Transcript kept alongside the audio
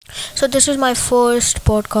So this is my first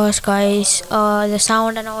podcast, guys. The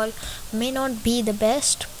sound and all may not be the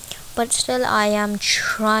best, but still I am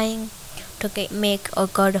trying to make a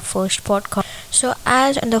good first podcast. So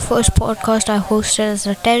as in the first podcast I hosted as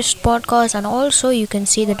a test podcast, and also you can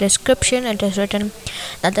see the description. It is written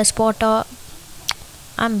that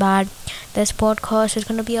I'm bad. This podcast is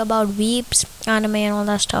gonna be about weeps, anime, and all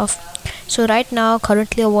that stuff. So right now,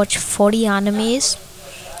 currently I watch 40 animes,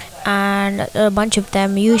 and a bunch of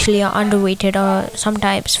them usually are underrated, or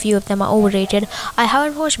sometimes few of them are overrated. I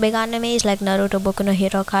haven't watched big animes like Naruto, Boku no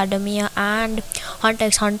Hero Academia, and Hunter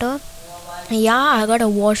x Hunter. Yeah, I gotta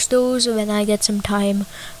watch those when I get some time,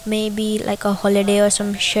 maybe like a holiday or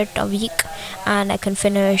some shit a week, and I can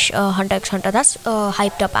finish Hunter x Hunter. That's a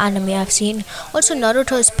hyped up anime I've seen. Also,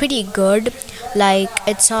 Naruto is pretty good. Like,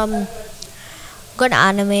 it's good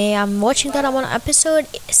anime. I'm watching that. I'm on episode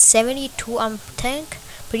 72, I think.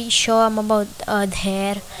 Pretty sure I'm about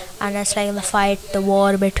there, and it's like the fight, the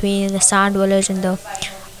war between the sand dwellers and the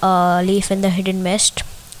leaf in the hidden mist.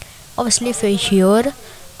 Obviously, if you're here,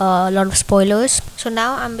 a lot of spoilers. So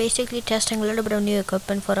now I'm basically testing a little bit of new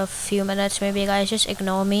equipment for a few minutes. Maybe guys just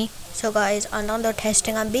ignore me. So guys, another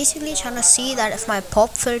testing. I'm basically trying to see that if my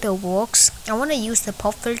pop filter works. I want to use the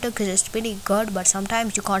pop filter because it's pretty good, but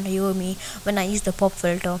sometimes you can't hear me when I use the pop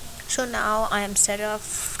filter. So now I am set up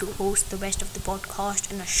to host the rest of the podcast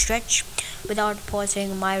in a stretch without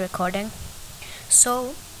pausing my recording.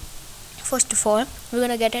 So first of all, we're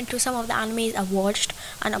gonna get into some of the animes I've watched,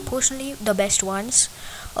 and personally the best ones.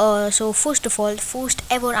 So first of all, the first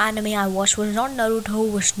ever anime I watched was not Naruto,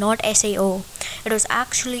 was not SAO. It was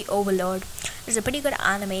actually Overlord. It's a pretty good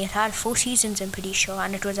anime. It had 4 seasons, I'm pretty sure,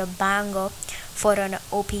 and it was a banger for an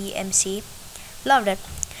OPMC. Loved it.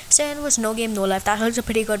 Second was No Game No Life. That was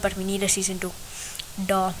pretty good, but we need a season 2.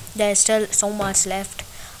 Duh. There's still so much left.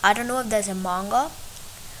 I don't know if there's a manga,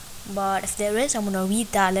 but if there is, I'm gonna read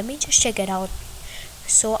that. Let me just check it out.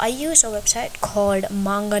 So I use a website called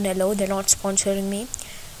Manga. They're not sponsoring me,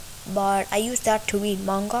 but I use that to read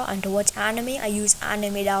manga, and to watch anime I use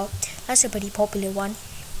Anime Now. That's a pretty popular one.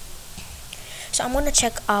 So I'm gonna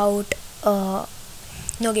check out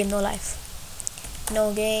No Game No Life.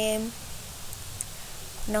 No Game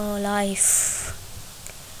No Life.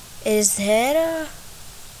 Is there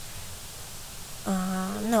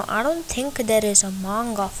no, I don't think there is a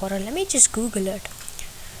manga for it. Let me just Google it.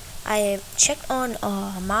 I checked on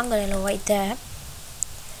Manga right there.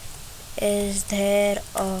 Is there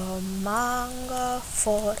a manga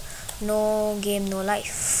for No Game No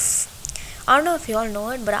Life? I don't know if you all know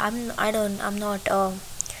it, but I'm not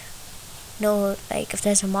know like if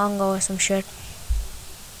there's a manga or some shit.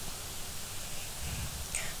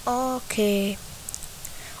 Okay.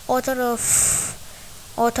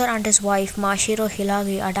 Author and his wife, Mashiro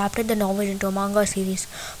Hilagi, adapted the novel into a manga series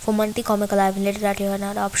for Monthly Comic Alive, and later that year an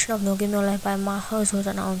adaptation of No Game No Life by Mahas was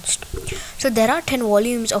announced. So there are 10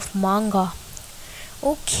 volumes of manga.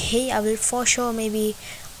 Okay, I will for sure maybe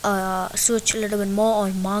switch a little bit more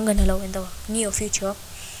on manga in the near future.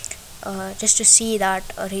 Just to see that,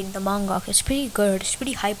 read the manga. It's pretty good. It's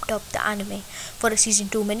pretty hyped up, the anime, for a season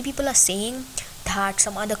 2. Many people are saying that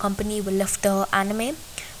some other company will lift the anime,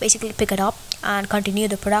 basically pick it up and continue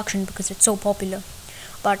the production because it's so popular.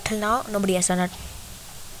 But till now, nobody has done it.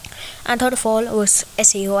 And third of all was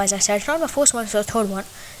SAO, as I said. It's not my first one, it's the third one.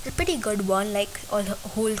 It's a pretty good one, like all the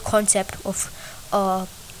whole concept of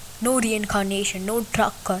no reincarnation, no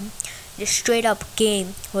truck gun, just straight up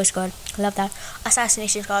game was good. Love that.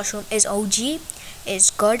 Assassination Classroom is OG,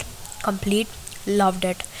 is good, complete, loved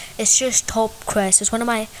it. It's just top class. It's one of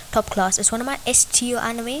my top class. It's one of my S tier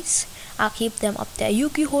animes. I'll keep them up there.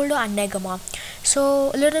 Yuki Holder and Negama.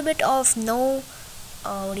 So a little bit of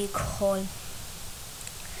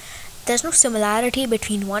there's no similarity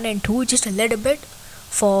between 1 and 2, just a little bit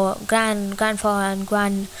for grandfather and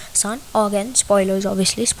grandson. Again, spoilers,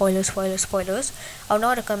 obviously. Spoilers. I would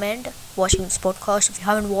not recommend watching this podcast if you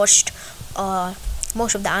haven't watched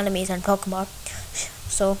most of the animes I'm talking about.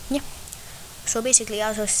 So yeah. So basically,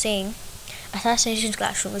 as I was saying, Assassination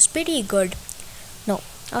Classroom was pretty good. No,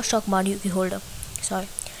 I was talking about Yuki Holder. Sorry.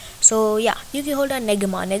 So yeah, Yuki Holder and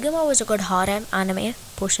Negama. Negama was a good harem anime.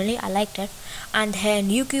 Personally, I liked it. And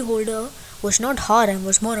then Yuki Holder was not harem,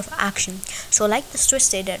 was more of action. So like the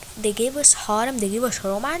switch they did, they gave us harem, they gave us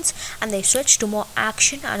romance, and they switched to more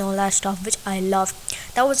action and all that stuff, which I loved.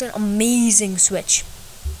 That was an amazing switch.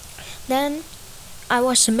 Then I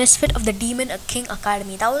watched The Misfit of the Demon King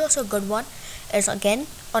Academy. That was also a good one. It's again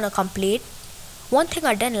on a complete. One thing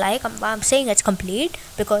I didn't like, I'm saying it's complete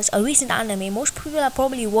because a recent anime, most people have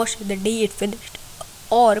probably watched it the day it finished.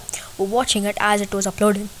 or were watching it as it was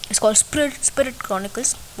uploading. It's called Spirit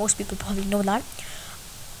Chronicles. Most people probably know that.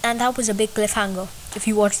 And that was a big cliffhanger if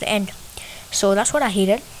you watch the end. So that's what I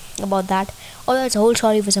hated about that. Although its whole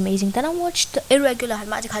story was amazing. Then I watched the Irregular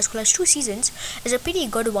Magic High School has 2 seasons. It's a pretty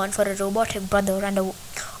good one for a robotic brother and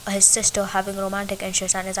his sister having romantic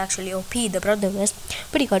interests, and it's actually OP. The brother is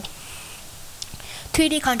pretty good.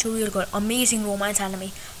 3D Kancho Real Girl, amazing romance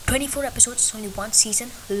anime. 24 episodes, only 1 season.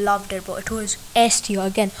 Loved it, bro. It was S tier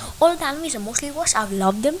again. All the animes I mostly watched, I've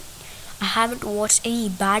loved them. I haven't watched any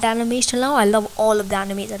bad animes till now. I love all of the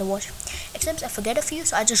animes that I watch. Except I forget a few,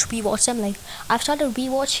 so I just rewatch them. Like, I've started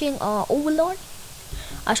rewatching Overlord.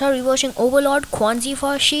 I started rewatching Overlord, Kwanzi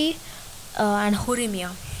Fashi, and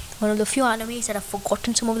Horimiya. One of the few animes that I've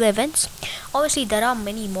forgotten some of the events. Obviously, there are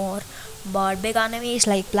many more, but big animes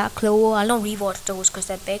like Black Clover, I'll not rewatch those because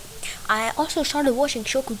they're big. I also started watching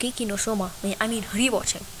Shokugeki no Soma. I mean,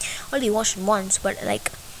 rewatching. Only watched it once, but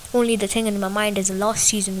like, only the thing in my mind is the last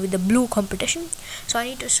season with the blue competition. So I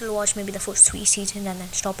need to still watch maybe the first 3 seasons and then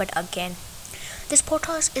stop it again. This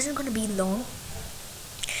podcast isn't going to be long.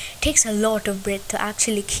 It takes a lot of breath to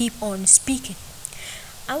actually keep on speaking.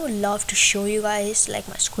 I would love to show you guys like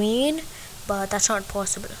my screen, but that's not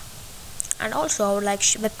possible. And also I would like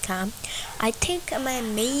webcam. I think I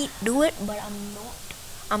may do it, but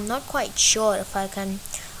I'm not quite sure if I can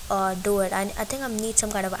do it. I think I need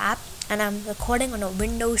some kind of app, and I'm recording on a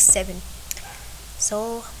Windows 7,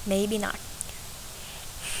 so maybe not.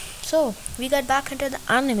 So we got back into the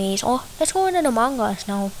animes. Let's go into the mangas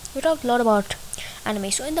now. We talked a lot about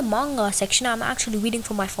anime. So in the manga section, I'm actually reading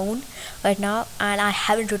from my phone right now, and I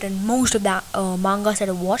haven't written most of the mangas that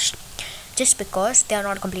I watched just because they are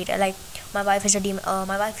not completed. Like My Wife is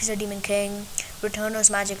a Demon King, Returner's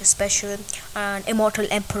Magic is Special, and Immortal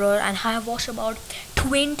Emperor, and I have watched about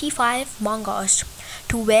 25 mangas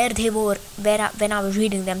to where they were when I was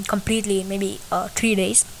reading them completely in maybe 3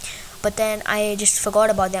 days. But then I just forgot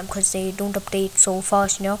about them because they don't update so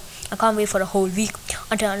fast, I can't wait for a whole week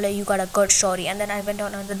until you got a good story. And then I went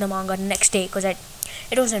on under the manga the next day because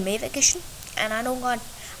it was in May vacation, and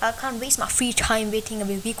I can't waste my free time waiting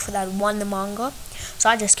every week for that one manga. So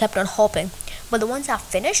I just kept on hopping. But the ones I've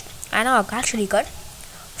finished, I know I've actually got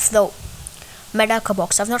Flow, Medaka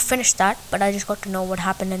Box. I've not finished that, but I just got to know what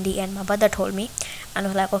happened in the end. My brother told me, and I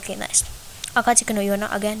was like, okay, nice. Akachika no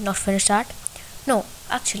Yona, again, not finished that. No,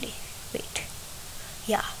 actually, wait.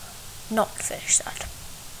 Yeah, not finished that.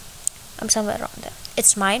 I'm somewhere around there.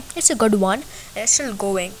 It's mine. It's a good one. And it's still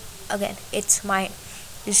going. Again, it's mine.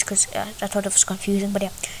 Just because I thought it was confusing, but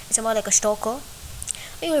yeah, it's about like a stalker.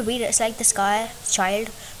 You will read it. It's like this child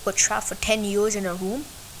got trapped for 10 years in a room,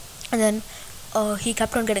 and then he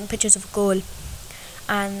kept on getting pictures of a girl,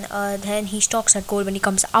 and then he stalks that girl when he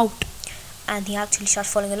comes out, and he actually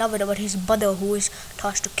starts falling in love with her, but his brother who is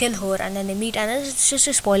tasked to kill her, and then they meet, and it's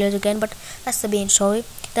just spoilers again, but that's the main story.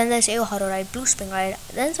 Then there's Eoharu Ride, Blue Spring Ride.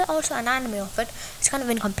 There's also an anime of it. It's kind of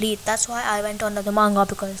incomplete. That's why I went on to the manga,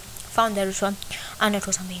 because found there was one, and it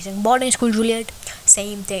was amazing. Boarding School Juliet,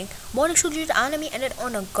 same thing. Boarding School Juliet anime ended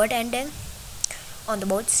on a good ending on the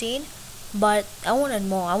boat scene, but I wanted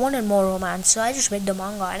more romance, so I just read the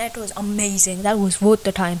manga, and it was amazing. That was worth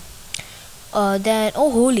the time. Then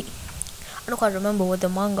holy, I don't quite remember what this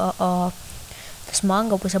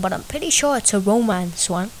manga was about. I'm pretty sure it's a romance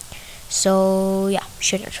one, so yeah,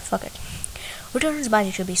 fuck it. Returner's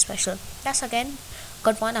Magic should be special. That's again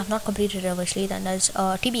good one. I've not completed it obviously. Then there's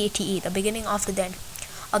TBATE, the beginning after the end.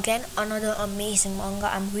 Again, another amazing manga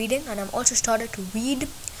I'm reading, and I'm also started to read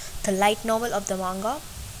the light novel of the manga,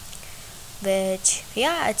 which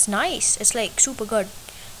it's nice. It's like super good.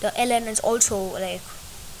 The LN is also like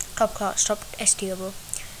top class, top S tier, bro.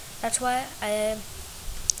 That's why I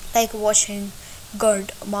like watching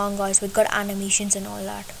good mangas with good animations and all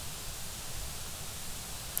that.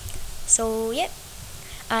 So yeah,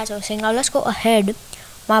 as I was saying, now let's go ahead.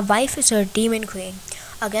 My Wife is a Demon Queen.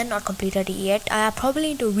 Again, not completed yet. I probably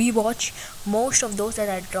need to rewatch most of those that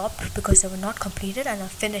I dropped because they were not completed, and I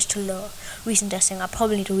finished till the recent testing. I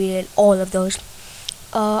probably need to read all of those.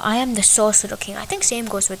 I Am the Sorcerer King. I think same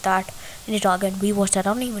goes with that. I need to again rewatch that.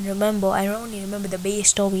 I don't even remember. I only remember the base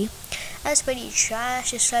story. That's pretty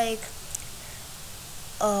trash. It's like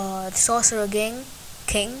the Sorcerer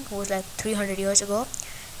King was like 300 years ago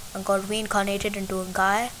and got reincarnated into a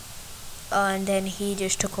guy, and then he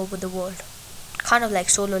just took over the world. Kind of like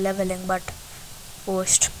Solo Leveling, but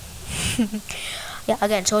worst. Yeah,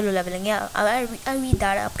 again, Solo Leveling. Yeah, I read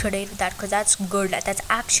that up to date with that because that's good. That's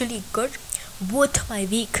actually good. Worth my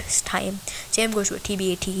week's time. Same goes with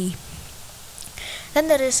TBATE. Then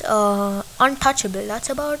there is Untouchable. That's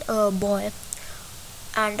about a boy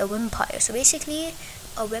and a vampire. So basically,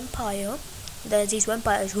 a vampire. There's these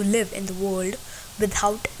vampires who live in the world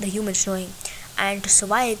without the humans knowing. And to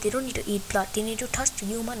survive, they don't need to eat blood. They need to touch the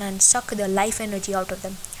human and suck the life energy out of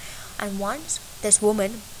them. And once this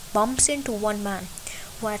woman bumps into one man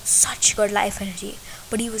who had such good life energy,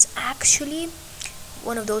 but he was actually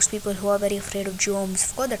one of those people who are very afraid of germs.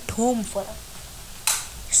 Forgot the term for them.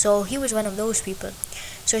 So he was one of those people.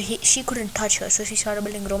 So she couldn't touch her. So she started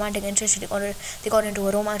building romantic interest. They got into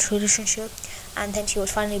a romance relationship, and then she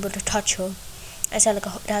was finally able to touch her. It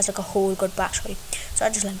has like a whole good backstory. So I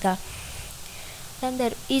just like that. Then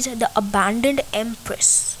there is the abandoned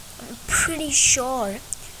empress. I'm pretty sure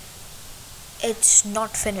it's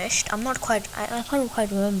not finished. I can't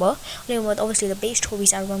quite remember. But obviously the base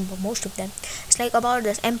stories, I remember most of them. It's like about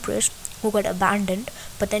this empress who got abandoned,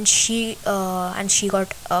 but then she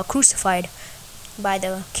got crucified by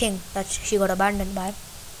the king that she got abandoned by,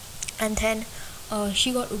 and then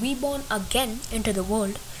she got reborn again into the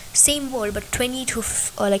world, same world but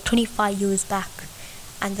 25 years back,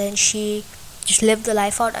 and then she just lived the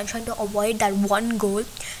life out and trying to avoid that one goal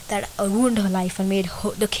that ruined her life and made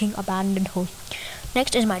the king abandon her.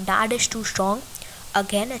 Next is My Dad Is Too Strong.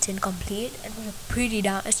 Again, it's incomplete. It was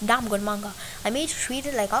it's a damn good manga. I may just read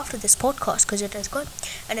it like after this podcast because it is good,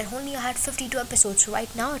 and it only had 52 episodes. So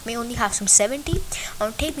right now it may only have some 70.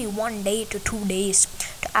 It'll take me 1 day to 2 days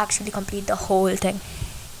to actually complete the whole thing.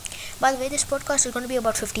 By the way, this podcast is going to be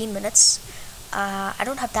about 15 minutes. I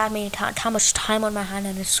don't have that much time on my hand,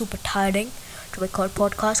 and it's super tiring to record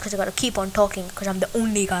podcasts because I gotta keep on talking because I'm the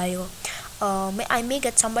only guy here. I may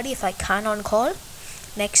get somebody if I can on call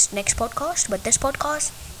next podcast, but this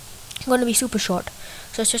podcast is going to be super short,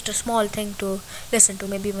 so it's just a small thing to listen to,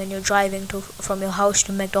 maybe when you're driving from your house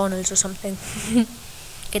to McDonald's or something.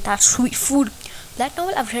 Get that sweet food. That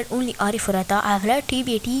novel I've read only Arifurata. I've read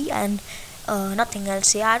TBAT and nothing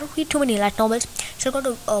else. Yeah, I don't read too many light novels, so I'm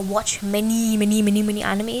going to watch many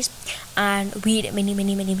animes and read many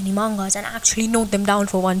mangas and actually note them down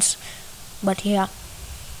for once. But yeah,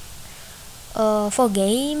 for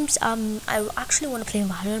games, I actually want to play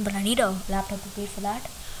Valorant, but I need a laptop to play for that,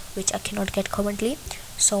 which I cannot get currently.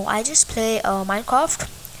 So I just play Minecraft.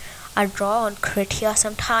 I draw on Kritia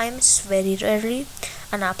sometimes, very rarely,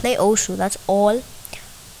 and I play Osu. That's all.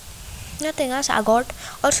 Nothing else I got.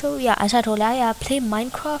 Also, yeah, as I told you, I play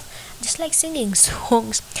Minecraft, just like singing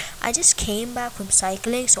songs. I just came back from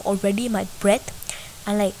cycling, so already my breath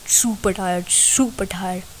and like super tired.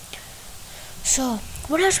 So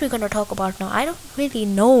what else are we gonna talk about now? I don't really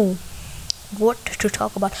know what to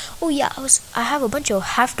talk about. Oh yeah, I have a bunch of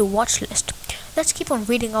have to watch list. Let's keep on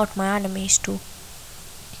reading out my animes too.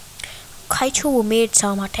 Kaichu made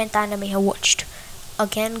some 10th anime I watched.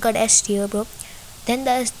 Again, got S tier, bro. Then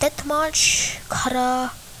there's Death March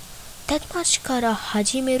Kara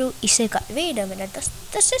Hajimeru Isekai. Wait a minute, does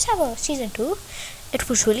this have a season 2? It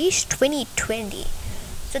was released 2020.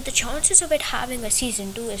 So the chances of it having a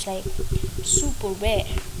season 2 is like super rare.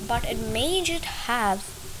 But it may just have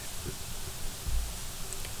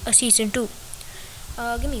a season 2.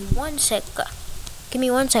 Give me one sec.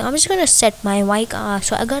 I'm just gonna set my mic.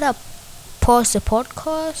 So I gotta pause the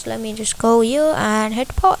podcast. Let me just go here and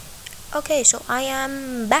hit pause. Okay, so I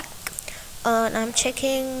am back, and I'm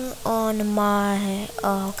checking on my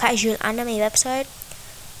casual anime website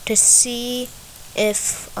to see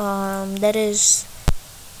if there is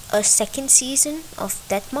a second season of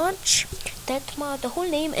Death March. The whole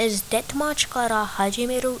name is Death March Kara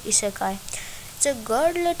Hajimeru Isekai. It's a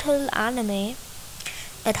good little anime.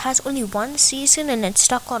 It has only one season and it's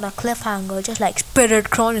stuck on a cliffhanger, just like Spirit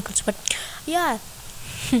Chronicles. But yeah.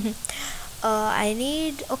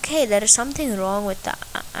 There is something wrong with the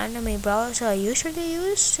anime browser I usually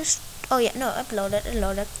use.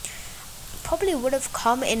 Uploaded. Probably would have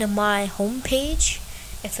come in my homepage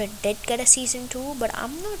if it did get a season 2, but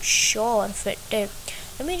I'm not sure if it did.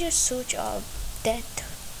 Let me just search up Death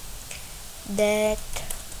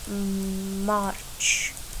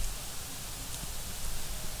March.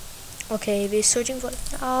 Okay, we're searching for it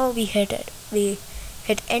now. We hit it. We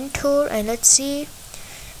hit enter and let's see if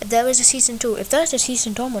there is a season 2. If there's a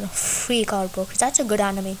season 2, I'm gonna freak out, bro, because that's a good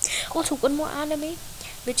anime. Also, one more anime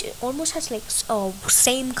which almost has like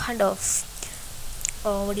same kind of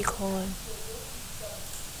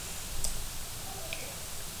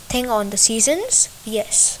thing on the seasons.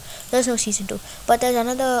 Yes, there's no season 2, but there's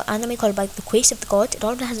another anime called like The Quest of the Gods. It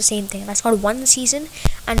also has the same thing. That's got one season,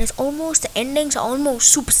 and it's almost, the endings are almost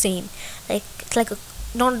super same. Like it's like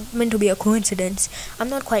not meant to be a coincidence. I'm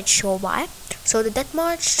not quite sure why. So the Death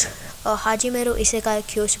March Hajimeru Isekai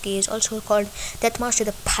Kyosuke is also called Death March to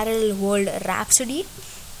the Parallel World Rhapsody.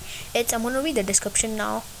 I'm gonna read the description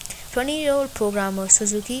now. 20-year-old programmer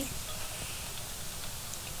Suzuki.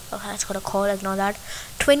 Okay, that's got a call, ignore that.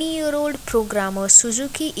 20-year-old programmer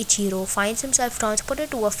Suzuki Ichiro finds himself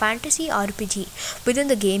transported to a fantasy RPG. Within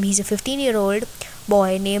the game, he's a 15-year-old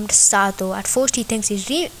boy named Sato. At first, he thinks he's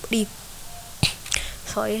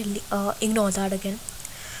ignore that again.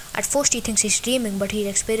 At first, he thinks he's dreaming, but his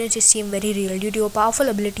experiences seem very real. Due to a powerful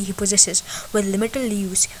ability he possesses with limited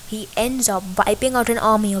use, he ends up wiping out an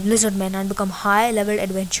army of lizard men and become high-level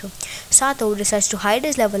adventure. Sato decides to hide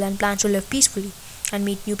his level and plans to live peacefully and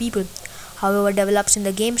meet new people. However, develops in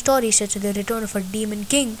the game story such as the return of a demon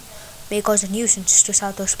king may cause a nuisance to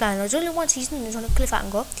Sato's plan. There's only one season, it's on a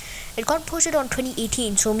cliffhanger. It got posted on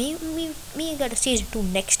 2018, so me get a season 2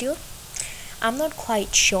 next year. I'm not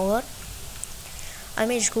quite sure. I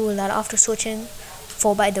may just Google that after searching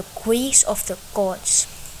for by the grace of the gods.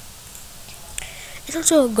 It's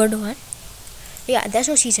also a good one. Yeah, there's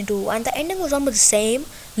no season 2, and the ending was almost the same,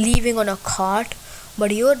 leaving on a cart.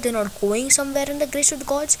 But here they're not going somewhere in the grace of the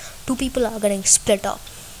gods. Two people are getting split up.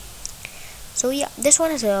 So yeah, this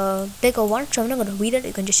one is a bigger one, so I'm not going to read it.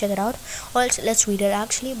 You can just check it out. Or else let's read it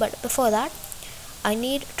actually. But before that, I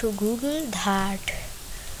need to Google that.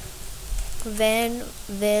 When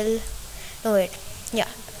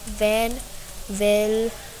will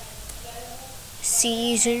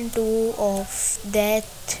season 2 of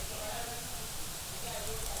Death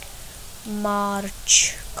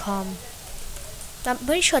March come? I'm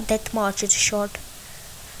pretty sure Death March is short.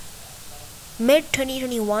 Mid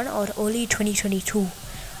 2021 or early 2022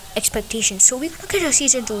 expectations. So we're gonna get a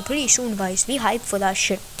season 2 pretty soon, guys. Be hyped for that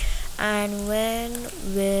shit. And when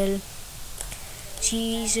will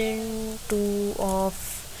season 2 of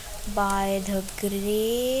By the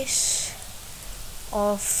Grace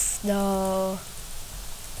of the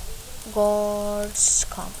Gods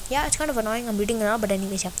come? Yeah, it's kind of annoying. I'm reading it now, but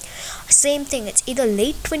anyways, yeah. Same thing. It's either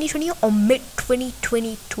late 2020 or mid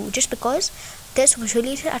 2022. Just because this was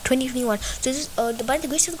released at 2021. So this By the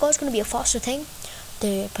Grace of the Gods is gonna be a faster thing.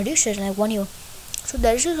 The producer is like 1 year. So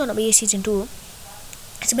there is gonna be a season 2.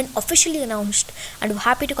 It's been officially announced, and we're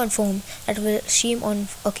happy to confirm that it will stream on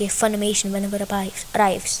Funimation whenever it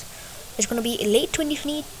arrives. It's gonna be late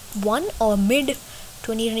 2021 or mid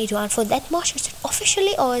 2022, and for that much, it's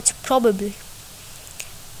officially or it's probably.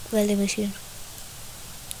 Well, they will see.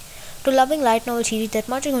 To loving light novel series, that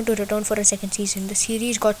much is going to return for a second season. The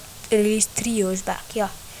series got released 3 years back, yeah,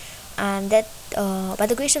 and that By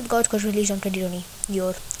the Grace of the Gods got released on 2020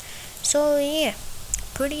 year. So yeah,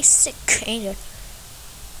 pretty sick, ain't it?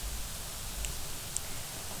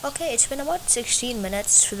 Okay, it's been about 16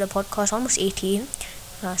 minutes to the podcast, almost 18.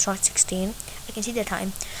 It's not 16. I can see the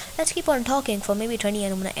time. Let's keep on talking for maybe 20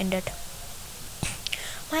 and I'm gonna end it.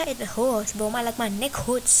 It hurts, bro. My neck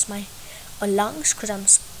hurts. My lungs, because I'm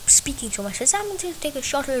speaking so much. So I'm going to take a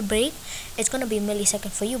short little break. It's gonna be a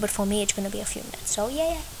millisecond for you, but for me, it's gonna be a few minutes. So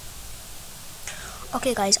yeah.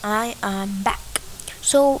 Okay, guys, I am back.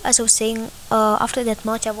 So as I was saying, after that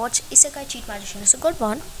much, I watched Isekai Cheat Magician. It's a good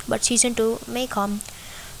one, but season 2 may come,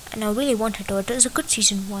 and I really wanted to. It was a good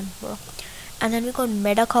season 1, bro. And then we got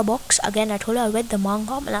Medaka Box. Again, I told you I read the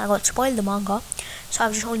manga, and I got spoiled the manga, so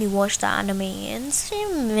I've just only watched the anime, and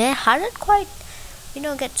I hadn't quite,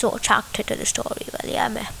 get so attracted to the story. Well, yeah,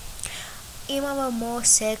 man. Even more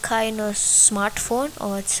Sekai in a smartphone,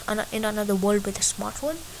 or it's in another world with a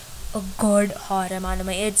smartphone. A good harem anime.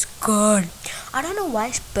 It's good. I don't know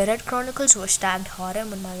why Spirit Chronicles was tagged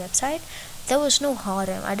harem on my website. There was no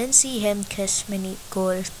harem. I didn't see him kiss many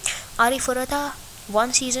girls. Ari Furata,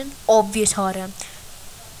 1 season, obvious harem.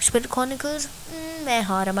 Spirit Chronicles,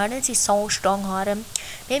 harem. I didn't see so strong harem.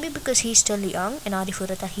 Maybe because he's still young. In Ari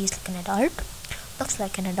Furata, he's like an adult. Looks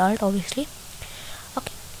like an adult, obviously.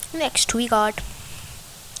 Okay, next we got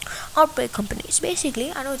Outbreak Company. It's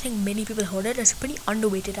basically, I don't think many people heard it. It's a pretty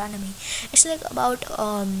underrated anime. It's like about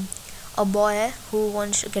a boy who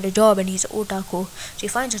wants to get a job, and he's an otaku. So he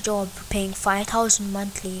finds a job paying 5,000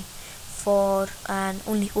 monthly for, and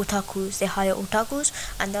only otakus. They hire otakus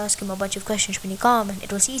and they ask him a bunch of questions when he come, and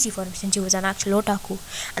it was easy for him since he was an actual otaku.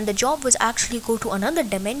 And the job was actually go to another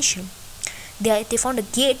dimension. They found a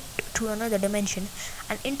gate to another dimension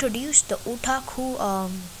and introduced the otaku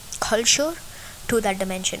culture to that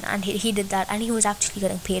dimension, and he did that, and he was actually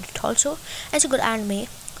getting paid it also. It's a good anime.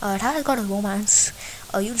 It has got a romance.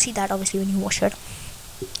 You'll see that obviously when you watch it.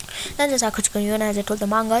 Then there's Akutsuki Yuna, as I told, the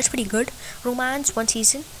manga. It's pretty good. Romance, 1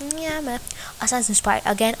 season. Yeah, man. Assassin's Creed,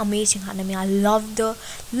 again, amazing anime. I love the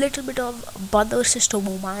little bit of brother-sister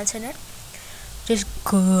romance in it. Just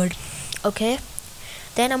good. Okay.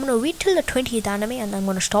 Then I'm gonna read till the 20th anime, and I'm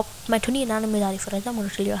gonna stop. My 20th anime is Ari Furata. I'm gonna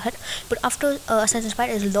tell you ahead. But after Assassin's Creed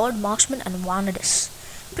is Lord Marksman and Vanadis.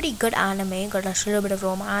 pretty good anime. Got a little bit of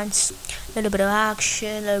romance, a little bit of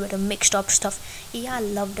action, a little bit of mixed up stuff. Yeah, I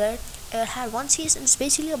loved it. It had one season. It's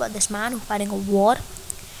basically about this man who's fighting a war,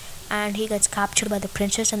 and he gets captured by the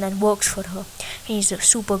princess and then works for her. He's a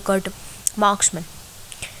super good marksman.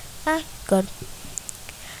 Good.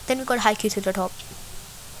 Then we got Haikyuu to the top.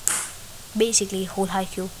 Basically, whole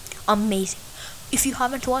Haikyuu, amazing. If you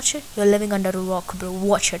haven't watched it, you're living under a rock, bro.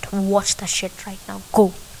 Watch it. Watch that shit right now.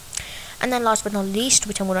 Go. And then last but not least,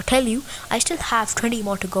 which I'm gonna tell you, I still have 20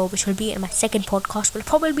 more to go, which will be in my second podcast. Will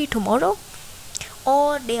probably be tomorrow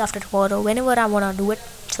or day after tomorrow, whenever I wanna do it.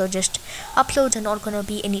 So just uploads are not gonna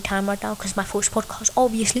be any time right now because my first podcast,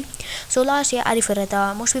 obviously. So last year,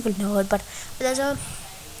 Arifureta, most people know it, but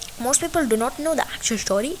most people do not know the actual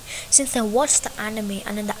story since they watch the anime,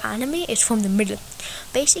 and in the anime it's from the middle.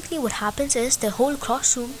 Basically what happens is the whole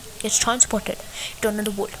classroom gets transported to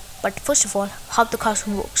another world. But first of all, how the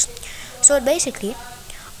classroom works. So basically,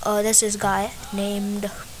 there's this guy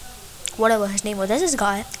named whatever his name was. There's this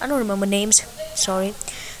guy, I don't remember names, sorry.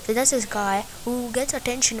 So there's this guy who gets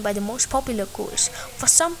attention by the most popular girls for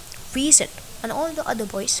some reason, and all the other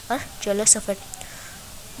boys are jealous of it.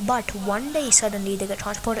 But one day suddenly they get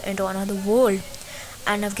transported into another world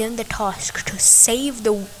and have given the task to save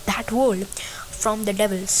that world from the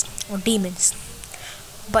devils or demons.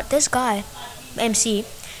 But this guy, MC,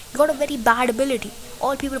 got a very bad ability.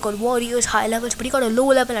 All people got warriors, high levels, but he got a low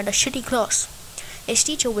level and a shitty class. His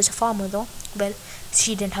teacher was a farmer though. Well,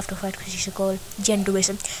 she didn't have to fight because she's a girl.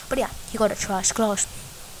 Genderism. But yeah, he got a trash class.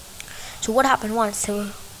 So what happened once, they were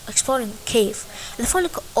exploring a cave. They found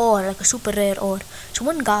like an ore, like a super rare ore. So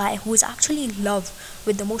one guy who was actually in love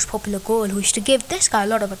with the most popular girl who used to give this guy a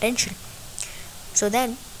lot of attention. So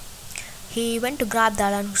then he went to grab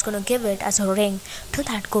that and was gonna give it as a ring to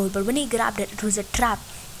that girl. But when he grabbed it, it was a trap.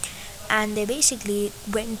 And they basically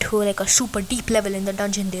went to like a super deep level in the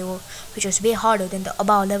dungeon they were, which was way harder than the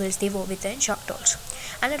above levels they were with the instructors.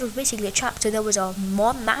 And it was basically a trap. So there was a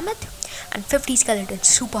mammoth and 50 skeletons,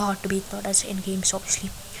 super hard to beat, not as in games obviously.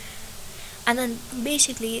 And then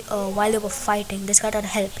basically while they were fighting, this guy tried to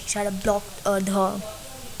help. He tried to block the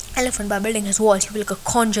elephant by building his walls. He was like a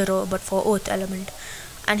conjurer but for earth element,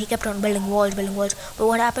 and he kept on building walls. But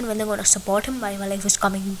what happened when they were going to support him while he was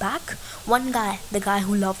coming back, one guy, the guy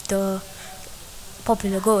who loved the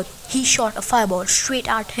popular girl, he shot a fireball straight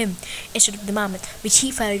at him instead of the mammoth, which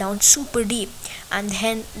he fell down super deep, and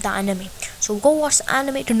then the anime. So go watch the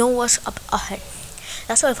anime to know what's up ahead.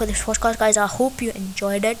 That's all for this podcast, guys. I hope you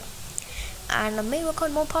enjoyed it, and I may work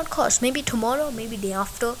on more podcasts, maybe tomorrow, maybe day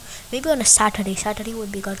after, maybe on a Saturday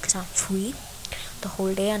would be good because I'm free the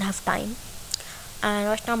whole day and have time. And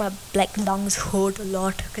right now my lungs hurt a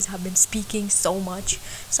lot because I've been speaking so much.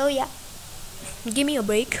 So yeah, give me a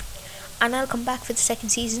break and I'll come back for the second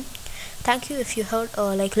season. Thank you if you heard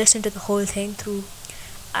listen to the whole thing through,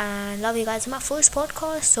 and love you guys. It's my first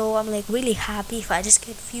podcast, so I'm like really happy if I just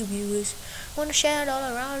get a few viewers. I want to share it all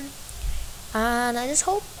around, and I just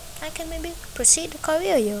hope I can maybe proceed a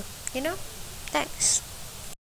career here, Thanks.